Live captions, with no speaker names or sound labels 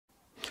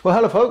Well,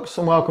 hello folks,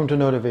 and welcome to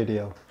another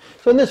video.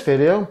 So in this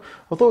video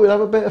I thought we'd have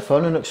a bit of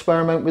fun and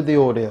experiment with the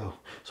audio,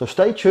 so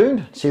stay tuned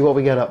and see what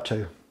we get up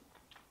to.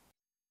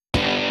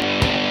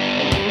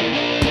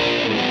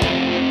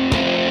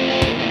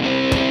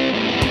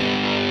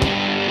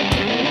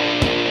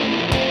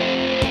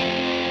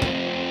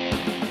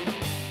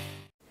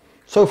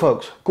 So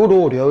folks, good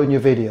audio in your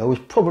video is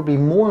probably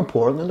more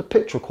important than the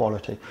picture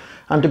quality,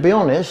 and to be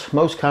honest,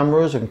 most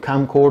cameras and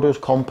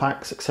camcorders,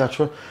 compacts,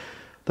 etc.,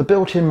 the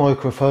built-in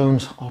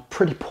microphones are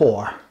pretty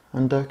poor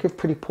and give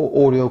pretty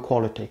poor audio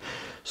quality.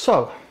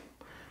 So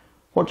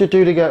what do you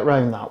do to get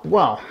around that?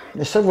 Well,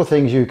 there's several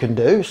things you can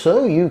do.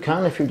 So you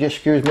can, if you just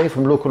excuse me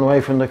from looking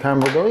away from the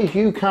camera guys,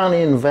 you can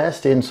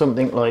invest in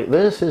something like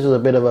this. This is a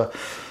bit of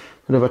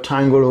a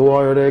tangle of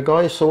wire there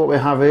guys. So what we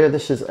have here,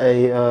 this is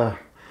an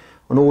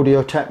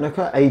Audio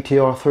Technica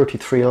ATR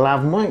 33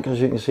 lav mic, as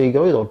you can see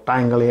guys, or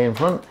dangly in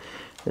front.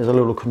 There's a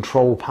little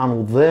control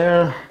panel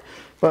there.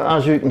 But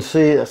as you can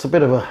see, it's a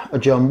bit of a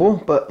jumble,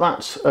 but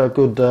that's a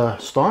good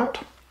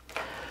start.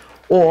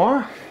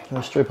 Or,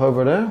 let's strip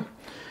over there.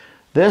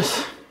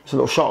 This is a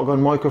little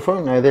shotgun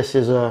microphone. Now this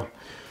is I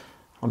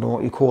don't know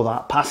what you call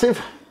that,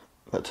 passive,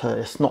 but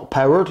it's not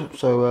powered,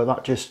 so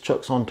that just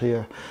chucks onto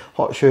your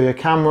hot shoe, your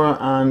camera,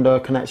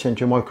 and connects into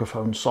your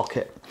microphone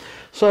socket.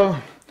 So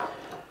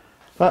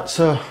that's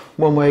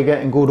one way of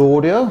getting good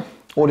audio.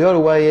 Or the other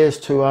way is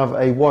to have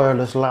a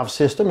wireless lav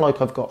system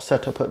like I've got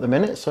set up at the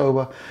minute.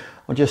 So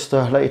I'll just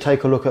let you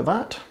take a look at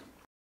that.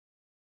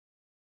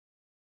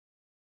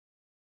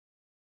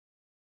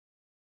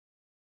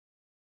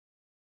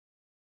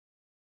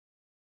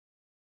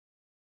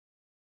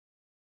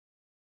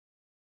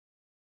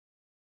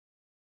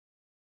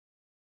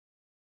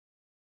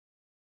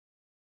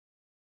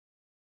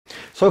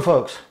 So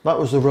folks, that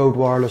was the Rode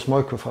wireless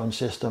microphone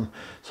system.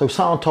 So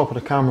sat on top of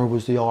the camera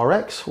was the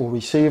RX or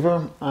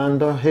receiver,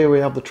 and here we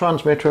have the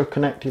transmitter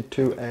connected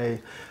to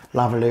a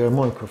lavalier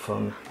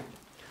microphone.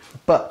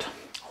 But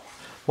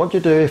what do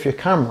you do if your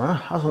camera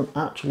hasn't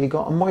actually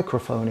got a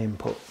microphone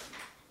input?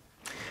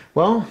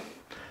 Well,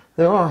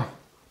 there are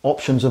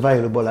options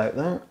available out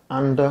there,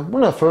 and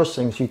one of the first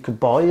things you could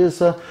buy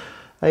is a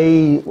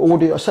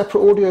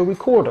separate audio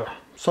recorder.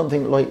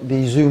 Something like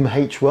the Zoom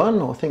H1,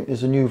 or I think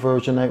there's a new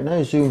version out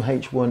now, Zoom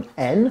H1N,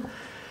 and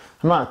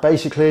that's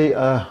basically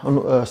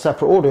a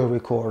separate audio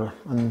recorder,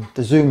 and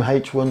the Zoom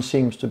H1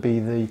 seems to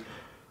be the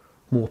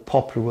more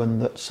popular one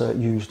that's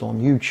used on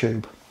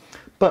YouTube.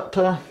 But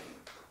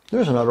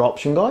there's another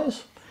option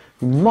guys.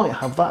 You might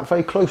have that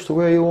very close to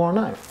where you are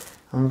now,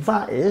 and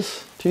that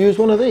is to use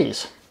one of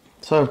these.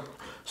 So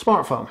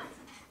smartphone,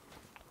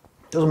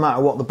 doesn't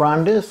matter what the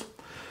brand is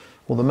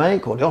or the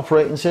make or the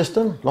operating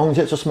system, as long as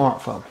it's a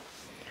smartphone.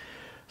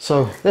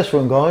 So this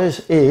one guys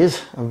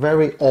is a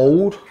very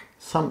old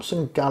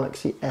Samsung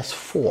Galaxy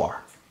S4.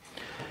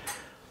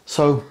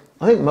 So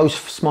I think most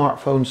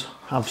smartphones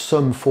have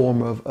some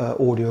form of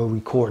audio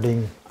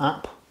recording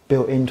app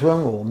built into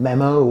them, or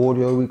memo,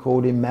 audio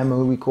recording,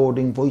 memo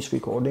recording, voice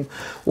recording,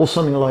 or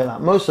something like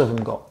that. Most of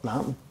them got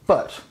that,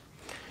 but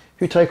if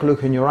you take a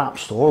look in your app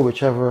store,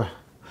 whichever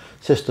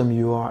system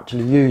you are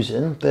actually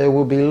using, there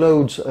will be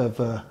loads of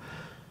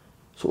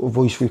sort of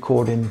voice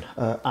recording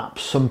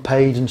apps, some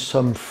paid and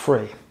some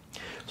free.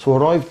 So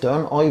what I've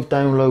done, I've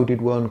downloaded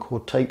one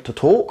called Tape to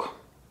Talk,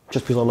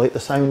 just because I like the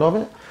sound of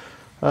it.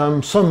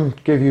 Some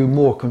give you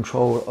more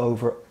control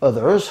over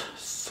others.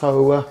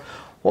 So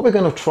what we're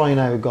going to try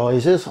now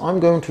guys is I'm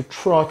going to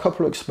try a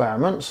couple of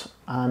experiments,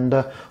 and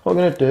what I'm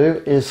going to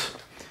do is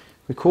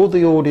record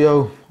the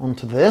audio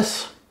onto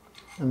this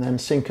and then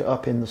sync it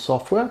up in the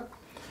software.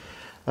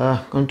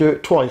 I'm going to do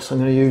it twice. I'm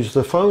going to use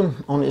the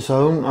phone on its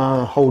own,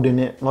 holding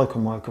it like a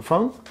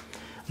microphone.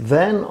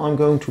 Then I'm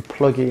going to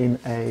plug in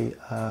a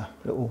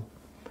little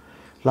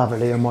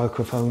lavalier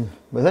microphone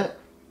with it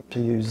to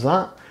use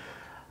that.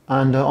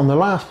 And on the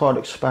last part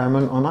of the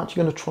experiment, I'm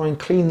actually going to try and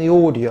clean the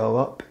audio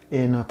up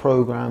in a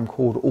program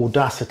called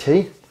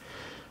Audacity.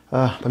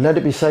 But let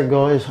it be said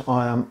guys,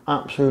 I am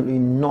absolutely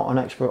not an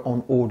expert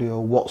on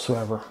audio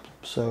whatsoever.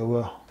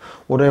 So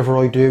whatever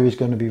I do is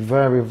going to be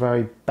very,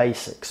 very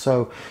basic.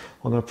 So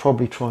I'm going to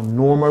probably try and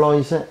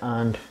normalize it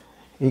and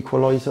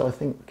equalize it, I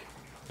think.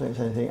 I don't think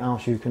there's anything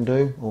else you can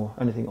do, or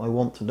anything I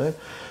want to do.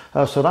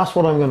 So that's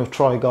what I'm going to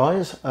try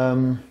guys.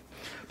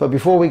 But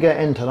before we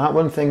get into that,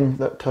 one thing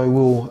that I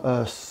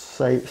will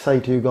say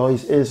to you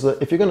guys is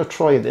that if you're going to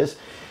try this,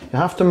 you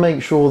have to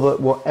make sure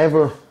that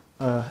whatever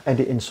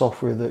editing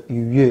software that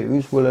you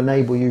use will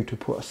enable you to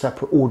put a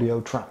separate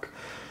audio track.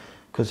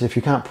 Because if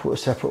you can't put a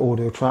separate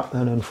audio track,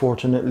 then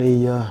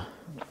unfortunately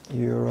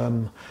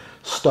you're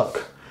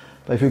stuck.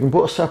 But if you can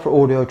put a separate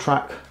audio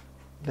track,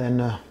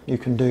 then you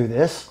can do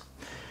this.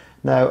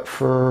 Now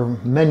for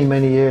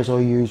many years I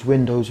used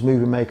Windows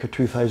Movie Maker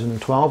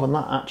 2012, and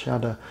that actually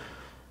had a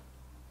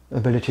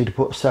ability to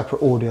put a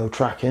separate audio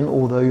track in,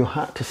 although you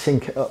had to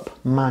sync it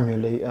up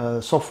manually.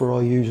 The software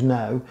I use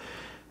now,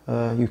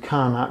 you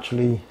can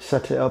actually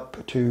set it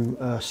up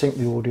to sync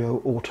the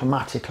audio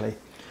automatically.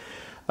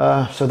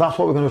 So that's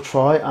what we're going to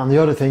try. And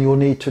the other thing you'll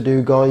need to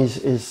do guys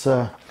is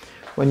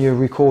when you're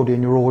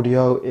recording your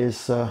audio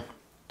is to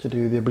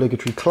do the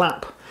obligatory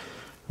clap,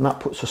 and that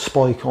puts a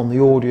spike on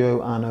the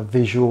audio and a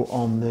visual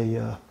on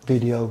the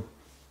video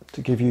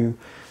to give you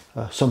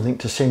something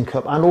to sync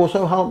up, and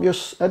also help your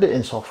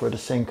editing software to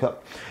sync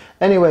up.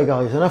 Anyway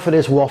guys, enough of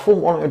this waffle.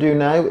 What I'm going to do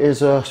now is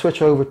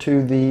switch over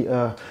to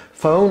the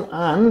phone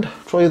and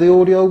try the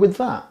audio with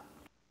that.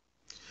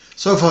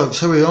 So folks,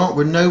 here we are.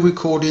 We're now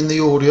recording the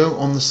audio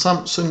on the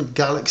Samsung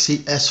Galaxy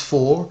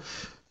S4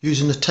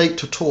 using the Take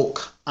to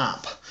Talk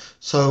app.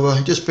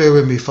 So just bear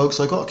with me folks,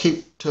 I've got to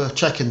keep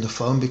checking the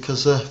phone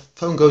because the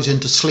phone goes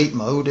into sleep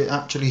mode, it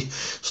actually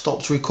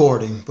stops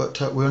recording. But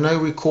we're now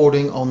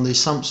recording on the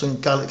Samsung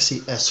Galaxy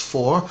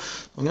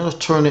S4. I'm going to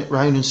turn it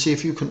round and see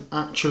if you can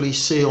actually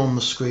see on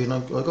the screen.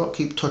 I've got to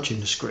keep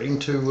touching the screen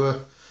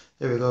to,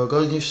 there we go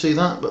guys, you see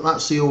that? But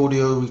that's the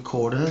audio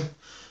recording.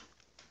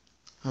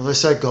 As I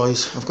said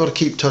guys, I've got to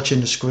keep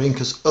touching the screen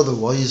because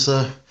otherwise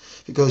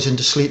if it goes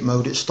into sleep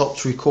mode it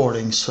stops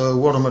recording. So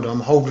what I'm going to do, I'm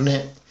holding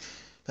it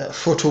about a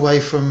foot away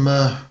from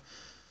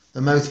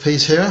the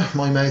mouthpiece here,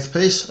 my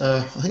mouthpiece.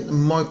 I think the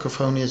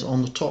microphone is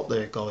on the top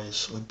there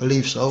guys, I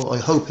believe so, I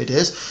hope it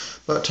is.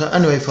 But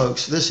anyway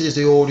folks, this is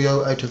the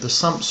audio out of the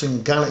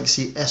Samsung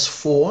Galaxy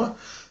S4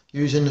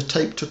 using the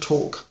Take to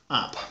Talk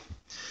app.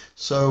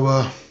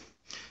 So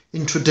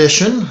in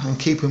tradition, and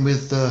keeping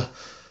with the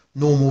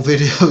normal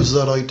videos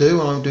that I do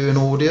when I'm doing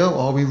audio,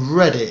 are we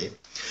ready?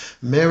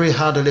 Mary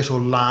had a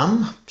little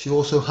lamb, she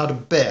also had a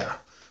bear.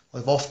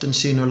 I've often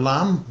seen her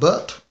lamb,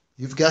 but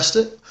you've guessed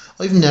it,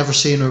 I've never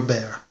seen her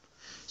bear.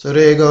 So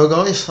there you go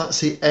guys, that's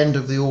the end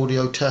of the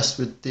audio test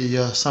with the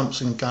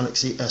Samsung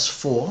Galaxy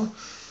S4.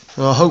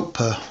 So I hope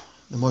the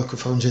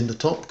microphone's in the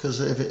top, because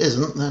if it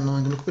isn't then I'm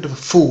going to look a bit of a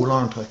fool,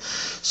 aren't I?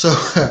 So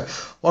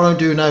what I'm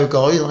doing now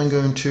guys, I'm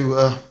going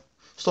to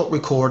stop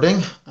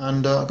recording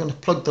and I'm going to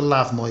plug the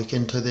lav mic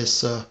into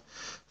this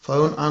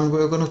phone, and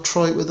we're going to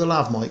try it with the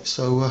lav mic.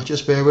 So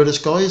just bear with us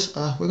guys,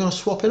 we're going to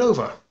swap it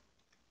over.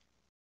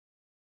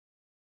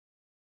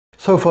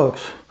 So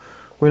folks,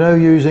 we're now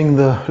using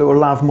the little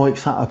lav mic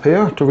sat up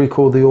here to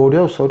record the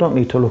audio, so I don't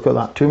need to look at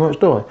that too much,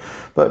 do I?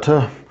 But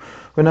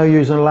we're now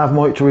using a lav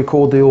mic to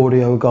record the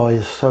audio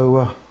guys, so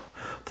I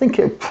think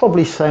it'll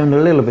probably sound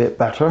a little bit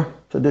better.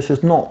 So this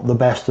is not the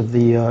best of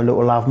the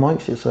little lav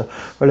mics, it's a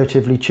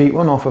relatively cheap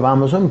one off of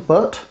Amazon,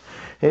 but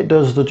it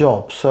does the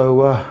job.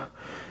 So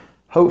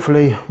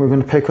hopefully we're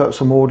going to pick up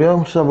some audio.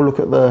 Let's have a look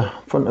at the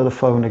front of the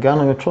phone again.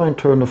 I'm going to try and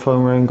turn the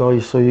phone around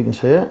guys so you can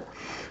see it.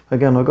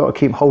 Again, I've got to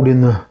keep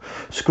holding the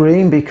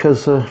screen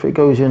because if it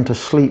goes into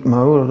sleep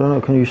mode, I don't know,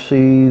 can you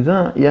see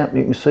that? Yep,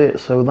 you can see it.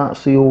 So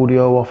that's the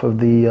audio off of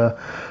the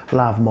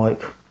lav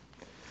mic.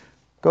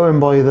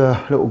 Going by the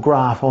little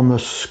graph on the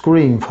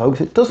screen,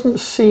 folks, it doesn't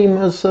seem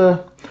as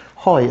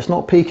high. It's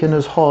not peaking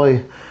as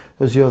high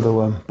as the other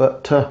one.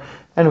 But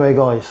anyway,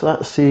 guys,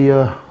 that's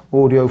the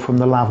audio from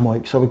the lav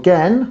mic. So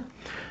again,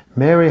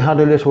 Mary had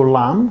a little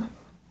lamb.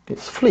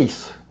 Its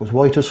fleece was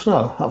white as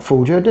snow. That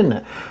fooled you, didn't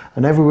it?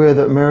 And everywhere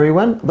that Mary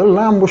went, the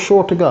lamb was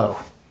sure to go.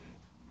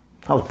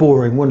 That was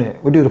boring, wasn't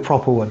it? We'll do the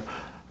proper one.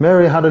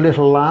 Mary had a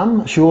little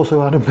lamb. She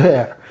also had a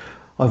bear.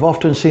 I've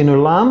often seen a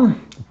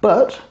lamb,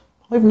 but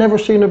I've never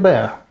seen a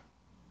bear.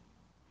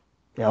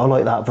 Yeah, I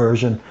like that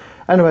version.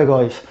 Anyway,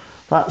 guys,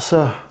 that's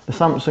the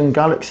Samsung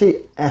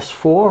Galaxy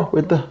S4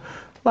 with the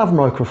lav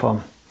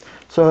microphone.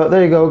 So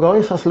there you go,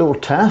 guys. That's a little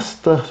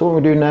test. So what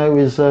we do now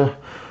is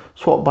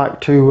swap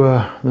back to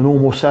the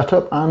normal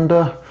setup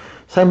and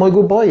say my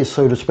goodbyes,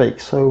 so to speak.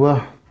 So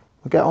we'll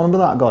get on with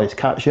that, guys.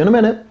 Catch you in a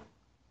minute.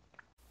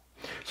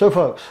 So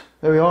folks,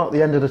 there we are at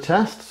the end of the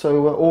test.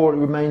 So all it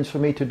remains for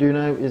me to do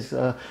now is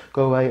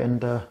go away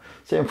and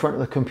sit in front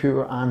of the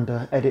computer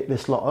and edit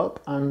this lot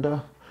up, and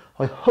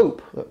I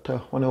hope that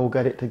when I all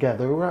get it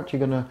together we're actually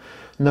going to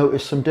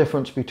notice some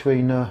difference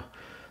between the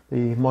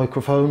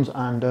microphones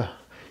and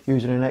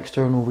using an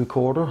external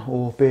recorder,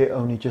 albeit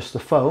only just the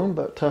phone,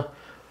 but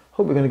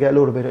hope we're going to get a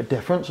little bit of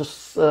difference,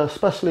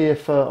 especially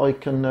if I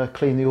can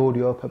clean the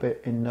audio up a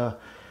bit in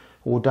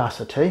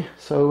Audacity.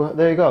 So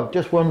there you go.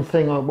 Just one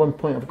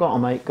point I've got to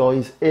make,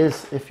 guys,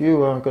 is if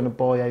you are going to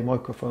buy a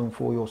microphone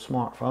for your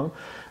smartphone,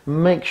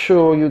 make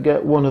sure you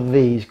get one of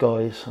these,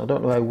 guys. I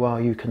don't know how well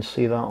you can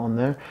see that on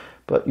there,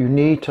 but you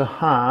need to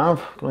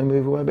have, can I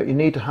move away? But you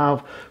need to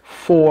have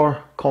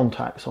 4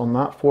 contacts on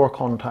that, 4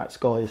 contacts,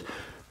 guys.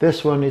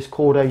 This one is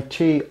called a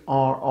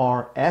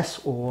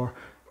TRRS, or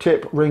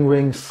tip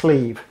ring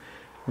sleeve.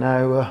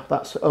 Now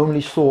that's the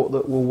only sort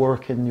that will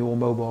work in your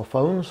mobile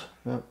phones.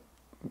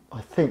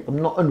 I think,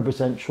 I'm not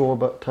 100% sure,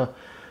 but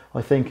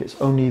I think it's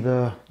only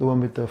the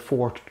one with the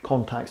 4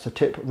 contacts, the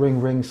tip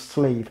ring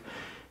sleeve.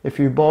 If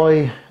you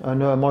buy a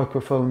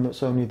microphone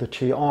that's only the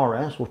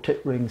TRS, or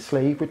tip ring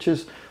sleeve, which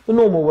is the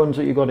normal ones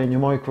that you got in your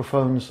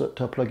microphones that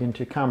plug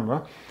into your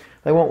camera,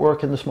 they won't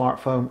work in the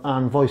smartphone,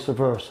 and vice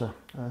versa.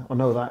 I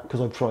know that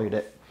because I've tried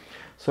it.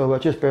 So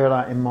just bear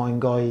that in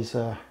mind, guys,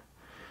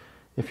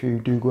 if you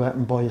do go out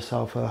and buy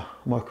yourself a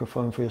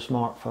microphone for your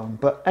smartphone.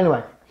 But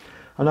anyway,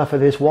 enough of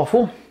this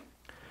waffle.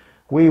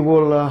 we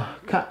will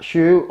catch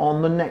you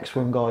on the next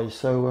one, guys.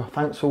 So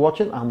thanks for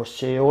watching, and we'll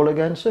see you all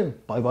again soon.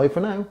 Bye bye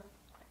for now.